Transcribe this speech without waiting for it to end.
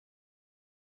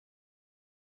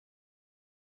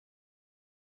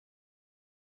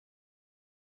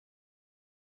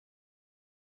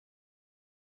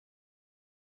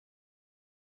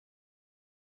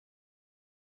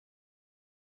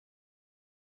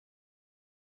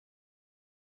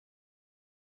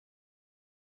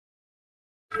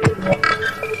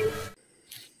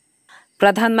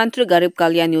प्रधानमंत्री गरीब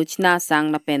कल्याण योजना सांग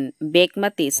नपेन बेक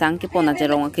मती सांग के पोना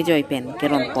जरोंग के जोई पेन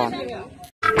केरोन पॉन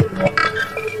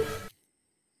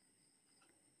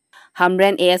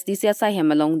हमरेन ASDC सा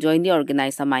हेमलोंग join the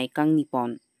organizer mai kang nipon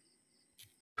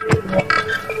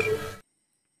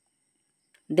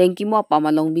denki mo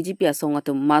pamalong BJP asong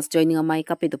atum mass joining a mai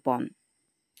kapidupon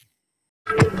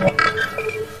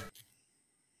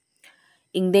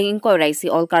Ingdeng inko raisi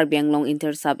all Karbi Anglong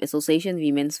Inter Sub Association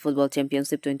Women's Football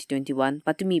Championship 2021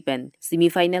 patumi pen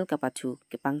semi-final kapatu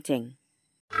kepangcheng.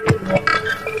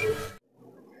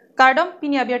 Kardom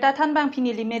Pini Abirta than bang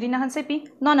Pini Limerina hansepi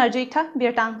non arjikta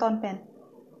Birtang ton pen.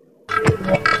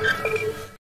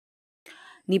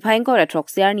 Nipain ko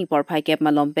retroxiar ni porpai kep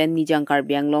malom pen nijang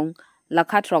Karbi Anglong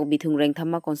Lakhat Rock Bithung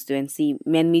Rengthama constituency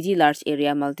Menmiji large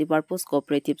area multipurpose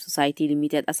cooperative society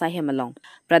limited asai hemalong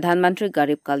Pradhanmantri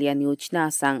Garib Kalyan Yojana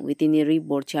sang veterinary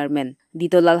board chairman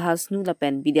Ditolal Hasnu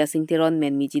lapen Bidya Singh Teron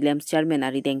Menmiji Lems chairman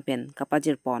ari dengpen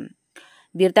kapajir pon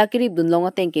Birta kirib dunlong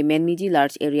atengke Menmiji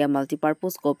large area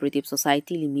multipurpose cooperative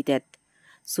society limited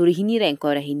surihini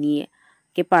rengko rahini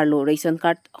ke parlo ration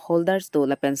card holders to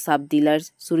lapen sub dealers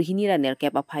surhini raner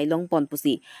kep aphailong pon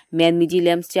pusi Menmiji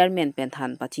Lems chairman pen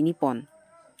than pachini pon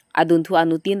adun thu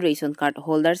anutin ration card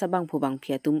holders abang phubang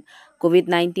phiatum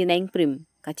COVID-19 eng prim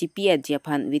kachi pia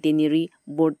japan veterinary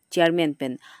board chairman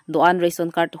pen doan ration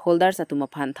card holders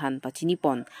atuma phan than pachini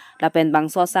pon lapen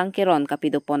bangso sang keron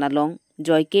kapido pon along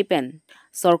joy ke pen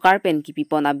sarkar pen kipi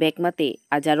pon abek mate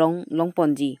ajarong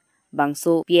longponji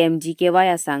bangso PMG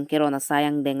kewaya sang kerona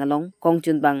sayang dengalong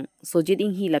kongchun bang sojit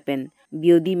ing hi lapen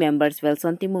BOD members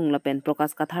Wilson Timung lapen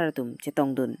prokas katharatum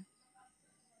chetongdun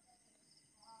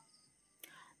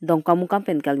Dongkamukam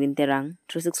pen Calvin Terang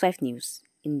 365 News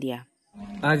India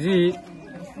আজি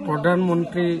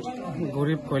প্রধানমন্ত্রী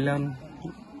গরিব কল্যাণ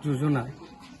যোজনা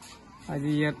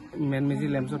আজি ইয়াত মেনমেজি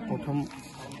লেমছত প্রথম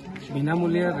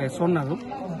বিনামূলীয়া রেশন আৰু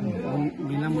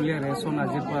বিনামূলীয়া রেশন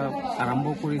আজিৰ পৰা আৰম্ভ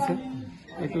কৰিছে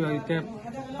এটো এতিয়া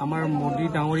আমাৰ মোদী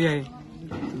ডাঙৰীয়াই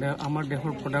আমাৰ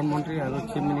দেশৰ প্ৰধানমন্ত্ৰী আৰু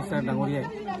চিফ মিনিষ্টাৰ ডাঙৰীয়াই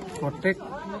প্ৰত্যেক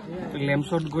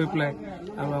লেমছত গৈ পেলাই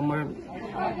আৰু আমাৰ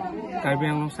কাৰ্বি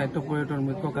আংলং সাহিত্য পৰিষদৰ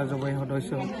মুখ্য কাৰ্যবাহী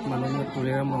সদস্য মাননীয়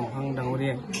তুলিৰাম মহাং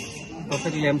ডাঙৰীয়াই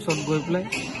প্ৰত্যেক লেমছত গৈ পেলাই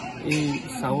এই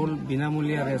চাউল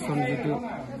বিনামূলীয়া ৰেচন যেটো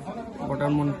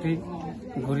প্ৰধানমন্ত্ৰী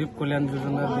গৰীব কল্যাণ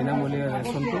যোজনাৰ বিনামূলীয়া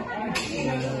ৰেচনটো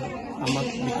আমাক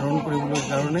বিতৰণ কৰিবলৈ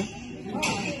কাৰণে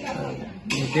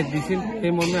নিৰ্দেশ দিছিল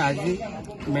এই মৰ্মে আজি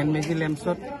মেনমেজি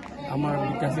লেমছত আমাৰ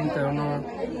বিকাশ সিং তেৰণৰ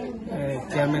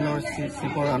চেয়াৰমেনৰ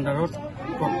চিফৰ আণ্ডাৰত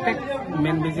প্ৰত্যেক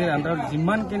মেনমেজিৰ আণ্ডাৰত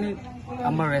যিমানখিনি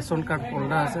আমাৰ ৰেচন কাৰ্ড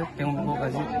হোল্ডাৰ আছে তেওঁলোকক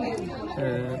আজি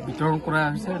বিতৰণ কৰা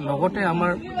হৈছে লগতে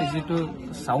আমাৰ যেটো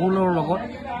চাউলৰ লগত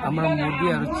আমাৰ মোদী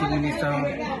আৰু চিফ মিনিষ্টাৰৰ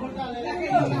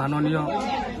মাননীয়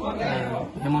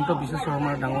হেমন্ত বিশ্ব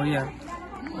শৰ্মাৰ ডাঙৰীয়া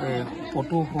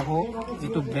ফটো সহ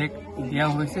যেটো বেগ দিয়া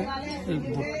হৈছে এই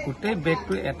গোটেই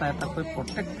বেগটো এটা এটাকৈ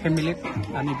প্ৰত্যেক ফেমিলিত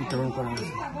আমি বিতৰণ কৰা হৈছে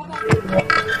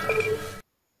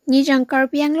Nijang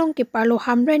Karbi Anglong ke parlo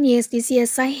hamran ASDC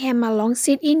asai hemalong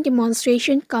sit-in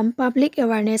demonstration cum public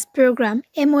awareness program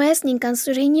MOS ningkan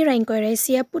surini rankoi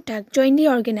raisia putak jointly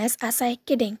organized asai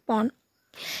kedeng pon.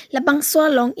 Labang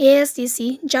long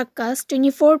ASDC, Jakas,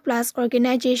 24+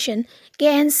 organization,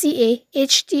 KNCA,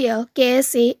 HTL,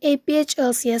 KSA,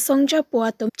 APHLC, Songja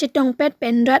Puatum, Chitong Pet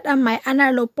Penrat Amai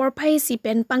Anarlo Porpai Si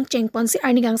Pen Pangcheng Pon Si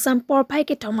Arnigang Sam Porpai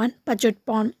Ketoman, Pajut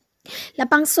Pon.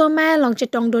 Lapang Somaya Long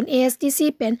Chetong Don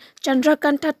ASDC Pen,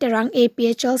 Chandrakanta Terang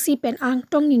APHLC Pen Ang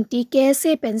Tong Ningti,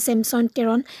 KSA Pen Samson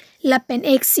Teron, Lapen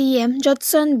XCM,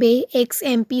 Jodson Bay,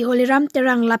 XMP Holiram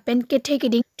Terang Lapen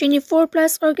Ketegeding,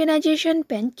 24+ organization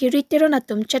Pen, Kiri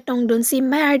Teronatum Chetong Don Si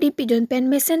Mai RDP Don Pen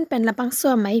Mesen Pen Lapang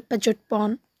Somay Pajut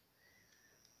Pon.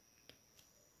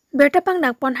 Bertapang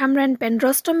Nakpon Hamran Pen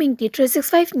Rostom Ingti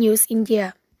 365 News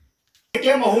India.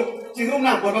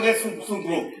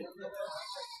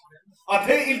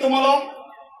 Athe itu malong,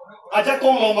 aja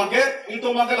kong lo mangke,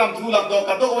 itu mangke lam thu lam do,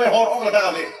 kato oe hor ok lada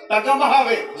kale, taka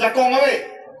mahawe, jakong awe,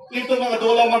 itu mangke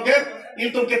do lo mangke,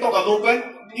 itu keto kalupen,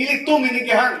 itu mini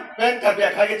kehang, pen karbi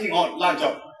akhai ke cingon,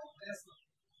 lanjut.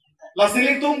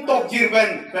 Lasili tum tok jir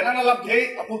pen anak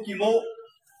the apu kimo,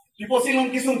 tipo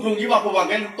silong kisung krungi baku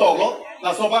bangken tok lo,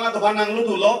 lasoban atau nang lu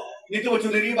tulo, itu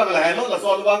bacuniri bang lahai lo,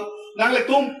 lasol bang, nang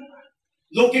letum,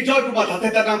 lo kijoy pumat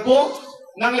hati tanang po,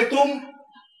 nang letum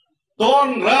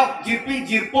Don rap jirpi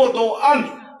jirpo do an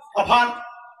apan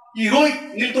iroi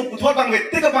nilto puthor bang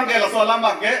vette ka bang gela so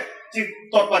lama ke chi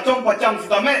tot pacham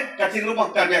sidame kaching rumah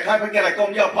karya khai pa kera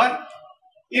kom ya apan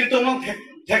il tum long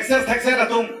texas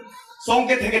atum song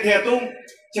ke theke the atum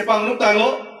chepang lu tang lo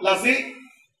lasi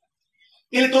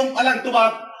il tum alang tuba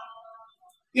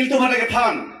Iltu mana ke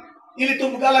than, iltu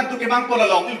alam tu ke mang pola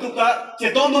long, iltu ka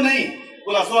ceton tu nahi,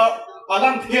 pola so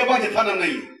alam thia bang cethan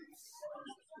nahi.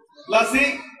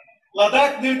 Lasi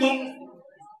ladak iltu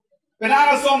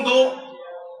penang song do,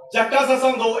 Jakarta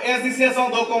song do, SDC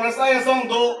song do, Kongres saya song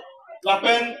do,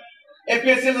 lapen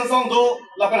APSL song do,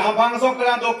 lapen Hambang song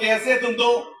penang do, KSA tum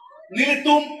do,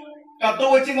 nilitum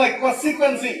kato waching like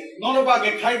consequency, nono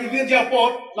bagi khai di dia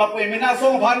pot, lapen mina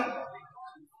song ban,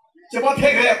 cepat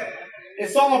hegrep.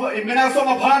 Song of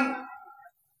Minasong of Han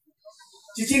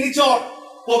Chichini Chot,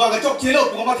 Pobagachok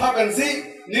Chilo, Pomata Pensi,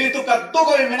 Nili cut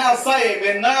Togo in Minasai,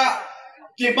 Mena,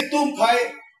 Kibitum Pai,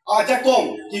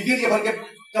 Ajakong, Kivi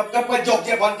Kappa Jok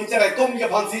Japan, Kitchen, Kom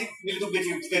Yapansi, Nilu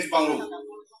get Pangu.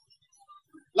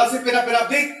 Last Pena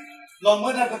Big,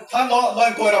 Lomana Tano,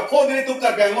 Lonkora, 4 minutes to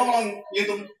Karbi Anglong,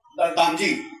 Litum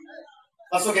Damji.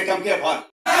 That's okay, come here, Pan.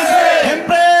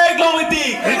 Hempre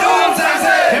Glowity, Ritum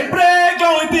Sanse, Hempre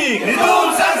Glowity,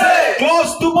 Ritum Sanse,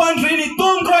 close 2.3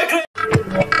 Ritum Cry.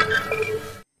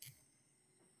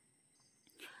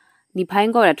 Ni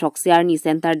phaing ko retrok siar ni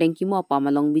center dengki mo pa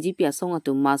malong BJP asong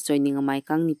atum mas joining amai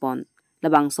kang nipon.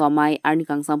 Labang so amai arni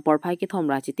kang sampor phai ke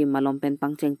thomra chitim malom pen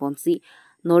pangcheng ponsi,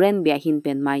 noren bia hin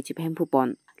pen mai chiphem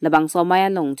phupon. Labang so maya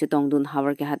long chitong dun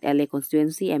hawar ke hat LA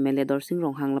constituency MLA Dorsing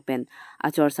Rong hang lapen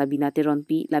achor Sabina Teron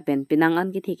pi lapen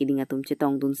pinangan ke theki dinga tum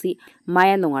chitong dun si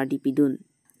maya long RDP dun.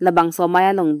 Labang so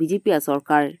maya long BJP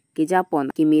sorkar ke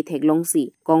Japon kimi theklong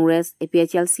si Congress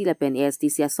APHLC lapen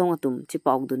ASDC asong atum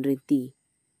chipaok dun rinti.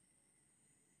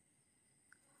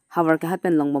 Hawar ke hat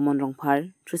pen long bomon rong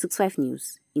phar 365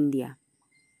 News India.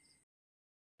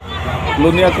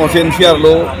 Lunia konsensiar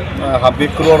lo habis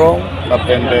kurorong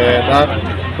lapen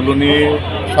dak Luni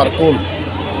Sarkul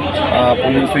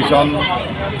police station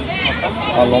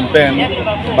Lompen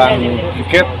Bang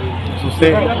Tiket Suse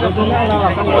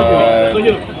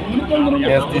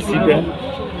SDC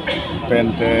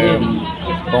pen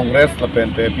Kongres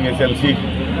pen PSLC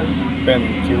pen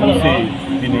CUC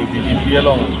Pini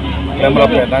Abirta Lemra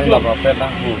penang lapa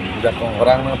penang ku jakong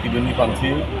orang nang tiduni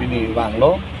pansi Pini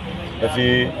Banglo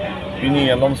kasi Pini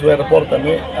alom suwe report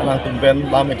kami alang tumpen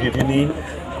lama di sini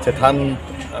cetan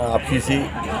apisi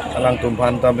alang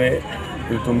tumpan tame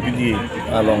tum pidi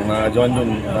along join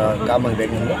dun kamang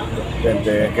dengin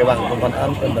pente ke bang tumpan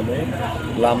an tame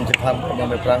lam cetan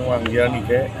tame perang wang yani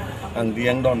ke ang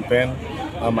diang don pen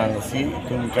amang si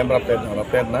tum pen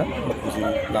rapet na si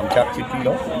lam cak cipi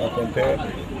lo pente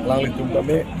lang litum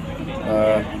tame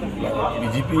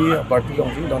BJP parti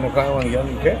dong si don perang wang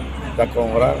yani ke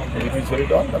takong orang BJP suri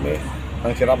don tame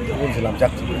ang sirap pun silam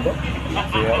cak cipi lo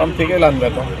alam tiga lan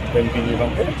beto pen pini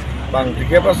bang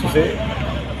tiga pas susah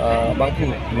bang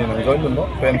pini nang join dun mo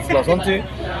pen selason si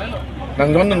nang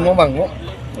join dun mo bang mo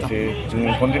si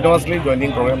continuously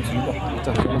joining program si mo.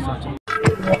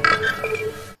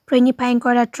 Pini phaing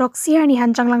ko ra trok siar ni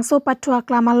hanjang langso patwa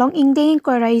klamalong ingdeng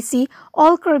ko ra isi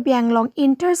All Karbi Anglong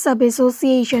Inter Sub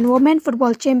Association Women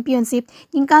Football Championship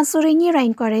ningkan suri ni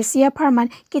rain ko ra sia pharman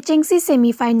ke chengsi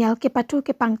semi final ke patu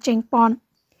ke pangcheng pon.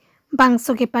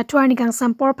 Bangso ke patu ani gang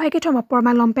sampor phai ke thoma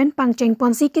porma lompen pangcheng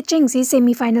ponsi ke chengsi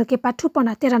semi final ke patu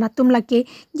pona terana tum lake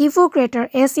gifu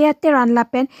greater Asia teran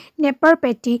lapen nepar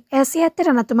peti Asia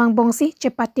terana tumang bongsi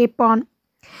chepate pon.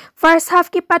 First half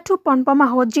ki patu pon poma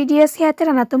ho GDS he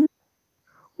teranatum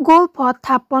goal pot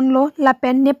thapon lo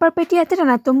lapen nepar peti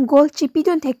teranatum goal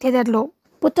chipidon thek lo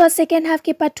puto second half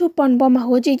ki patu pon poma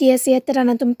ho GDS he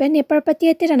teranatum pen nepar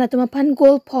peti teranatum phan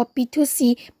goal pho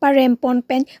P2C parem pon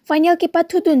pen final ki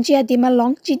patu dun jia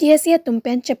dimalong GDS he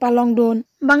tumpen chepalong don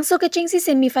bangso ke chingsi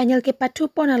semi final ke patu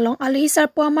pon along alhi sar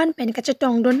poman pen ka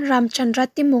chatong don Ramchandra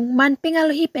Timung man ping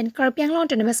alhi pen Karbi Anglong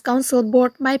Autonomous Council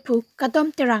Board Maipu Kadom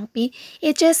Terangpi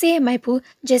HSA Maipu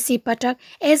Jesse Patak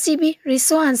SGB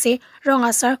Risohanse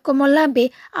Rongasar Komolabe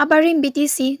Abarim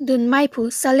BTC Dun Maipu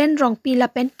Salen Rongpi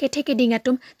Lapen Keteke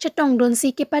Dingatum Chatong Don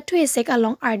Si ke patu esek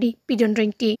along RD Pidon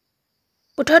Ringti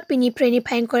Puthot pini preni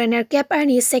phaing korener cap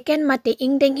arni second mate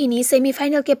ingdeng hini semi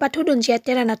final ke pathu dun jia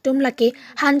terana tum lake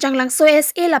hanjang lang so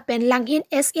SA lapen langhin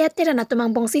SA terana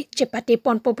tumang bongsi chepate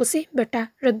pon popusi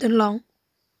beta rebdun long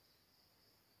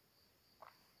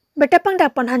beta pang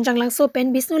dapon hanjang lang so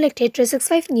pen Bisnu Lekhe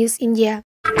 365 News India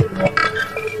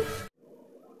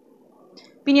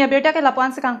Pini Abirta ke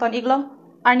lapuan se kangton iglo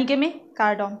arni ke me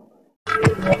kardom